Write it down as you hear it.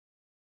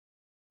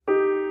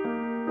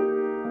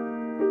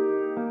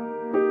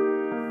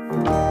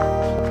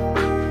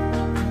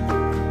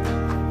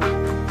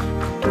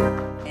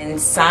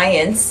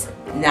science,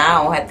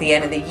 now at the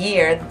end of the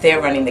year, they're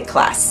running the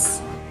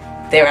class.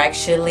 They're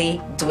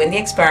actually doing the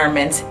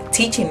experiments,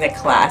 teaching the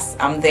class.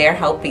 I'm there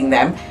helping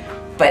them,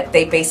 but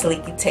they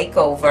basically take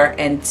over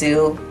and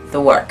do the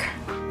work.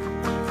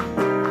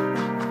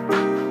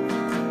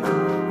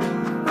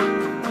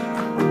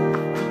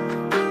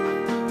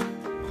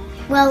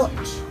 Well,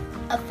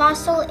 a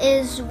fossil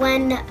is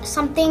when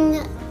something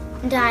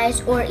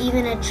dies, or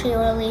even a tree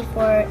or a leaf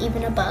or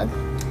even a bug.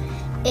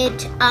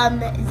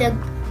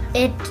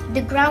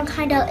 The ground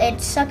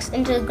it sucks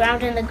into the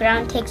ground and the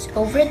ground takes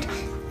over it.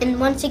 And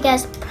once it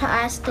gets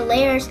past the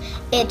layers,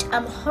 it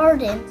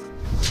hardens.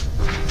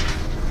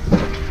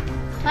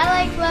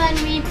 I like when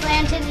we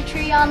planted a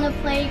tree on the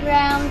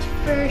playground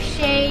for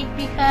shade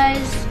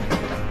because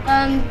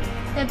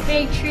the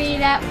big tree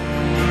that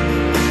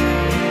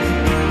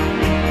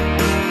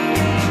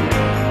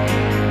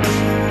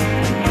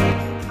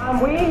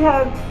we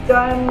have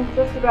done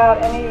just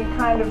about any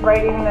kind of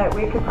writing that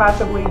we could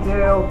possibly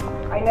do.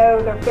 I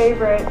know their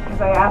favorite, because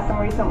I asked them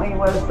recently,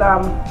 was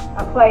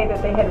a play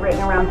that they had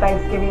written around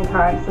Thanksgiving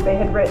time. So they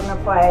had written a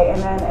play,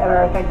 and then at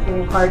our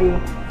Thanksgiving party,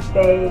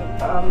 they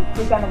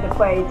presented the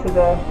play to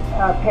the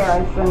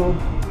parents and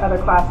other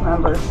class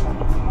members.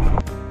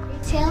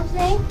 Retail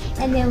thing,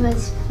 and it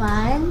was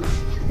fun.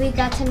 We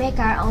got to make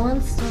our own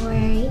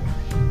story,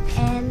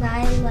 and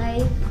I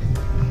like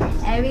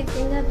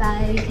everything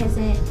about it because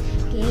it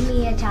gave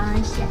me a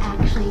challenge to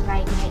actually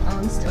write my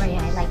own story.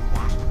 I like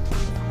that.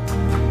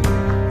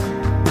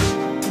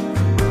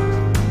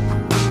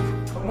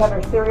 We have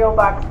our cereal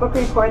box book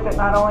report that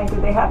not only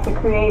did they have to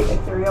create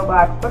a cereal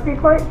box book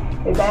report,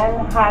 they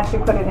then had to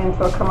put it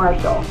into a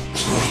commercial.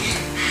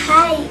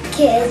 Hi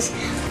kids,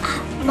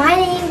 my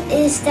name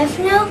is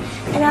Stefano,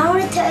 and I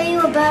want to tell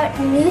you about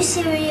a new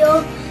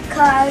cereal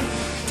called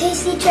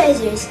Tasty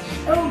Treasures.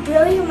 It will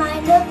blow your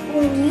mind up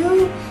when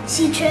you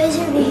see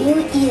treasure when you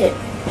eat it.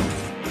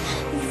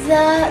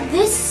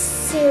 This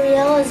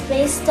cereal is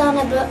based on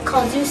a book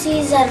called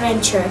Lucy's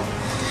Adventure.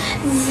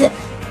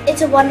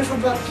 It's a wonderful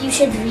book. You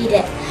should read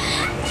it.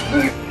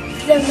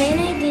 The main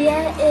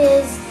idea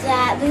is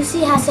that Lucy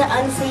has to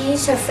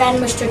unfreeze her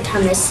friend Mr.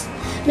 Tumnus.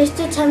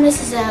 Mr.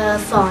 Tumnus is a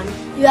fawn.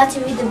 You have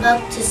to read the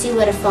book to see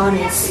what a fawn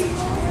is.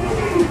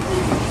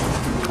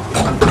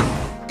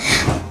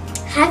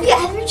 Have you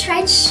ever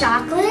tried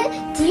chocolate?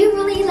 Do you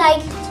really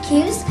like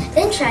cues?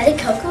 Then try the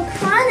Cocoa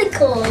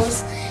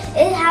Chronicles.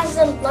 It has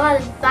a lot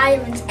of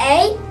vitamins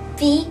A,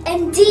 B,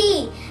 and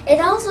D. It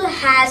also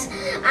has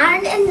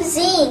iron and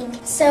zinc.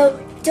 So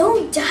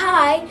don't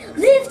die,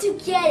 live to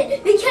get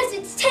it because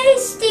it's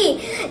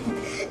tasty,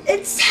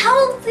 it's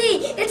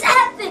healthy, it's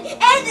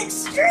epic, and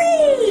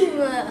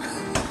extreme.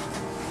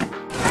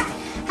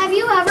 Have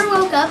you ever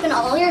woke up and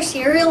all your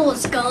cereal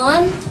was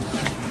gone?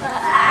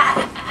 I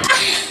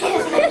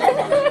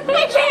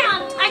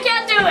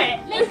can't do it.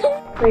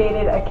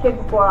 Created a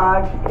kids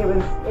blog. It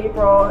was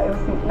April, it was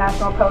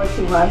National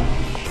Poetry Month.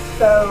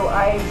 So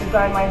I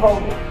designed my whole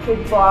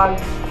kids blog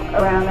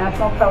around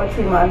National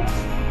Poetry Month.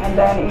 And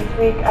then each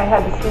week I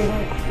had the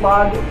students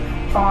log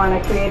on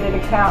a created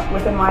account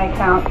within my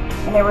account,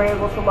 and they were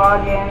able to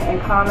log in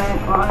and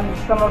comment on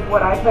some of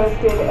what I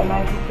posted and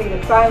then complete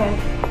assignments.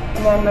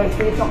 And then most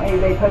recently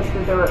they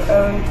posted their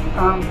own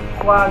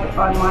blog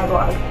on my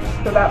blog.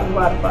 So that was a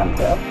lot of fun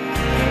too.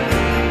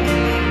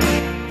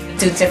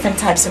 Do different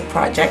types of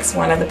projects.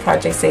 One of the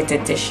projects they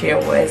did this year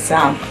was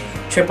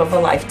Trip of a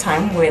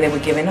Lifetime, where they were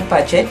given a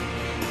budget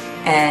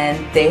and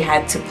they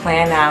had to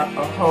plan out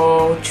a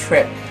whole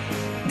trip.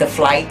 The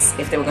flights,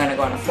 if they were going to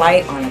go on a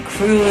flight, on a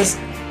cruise,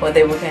 or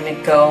they were going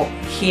to go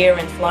here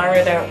in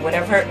Florida,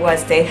 whatever it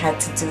was, they had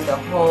to do the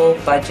whole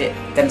budget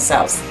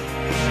themselves.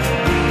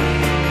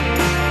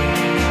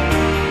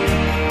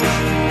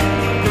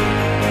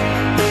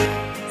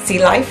 Sea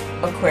Life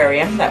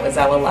Aquarium, that was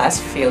our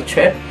last field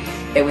trip.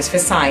 It was for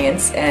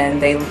science, and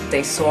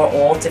they saw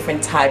all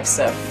different types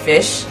of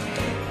fish.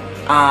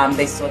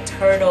 They saw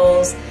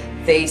turtles,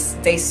 they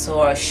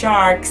saw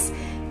sharks.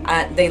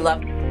 They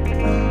loved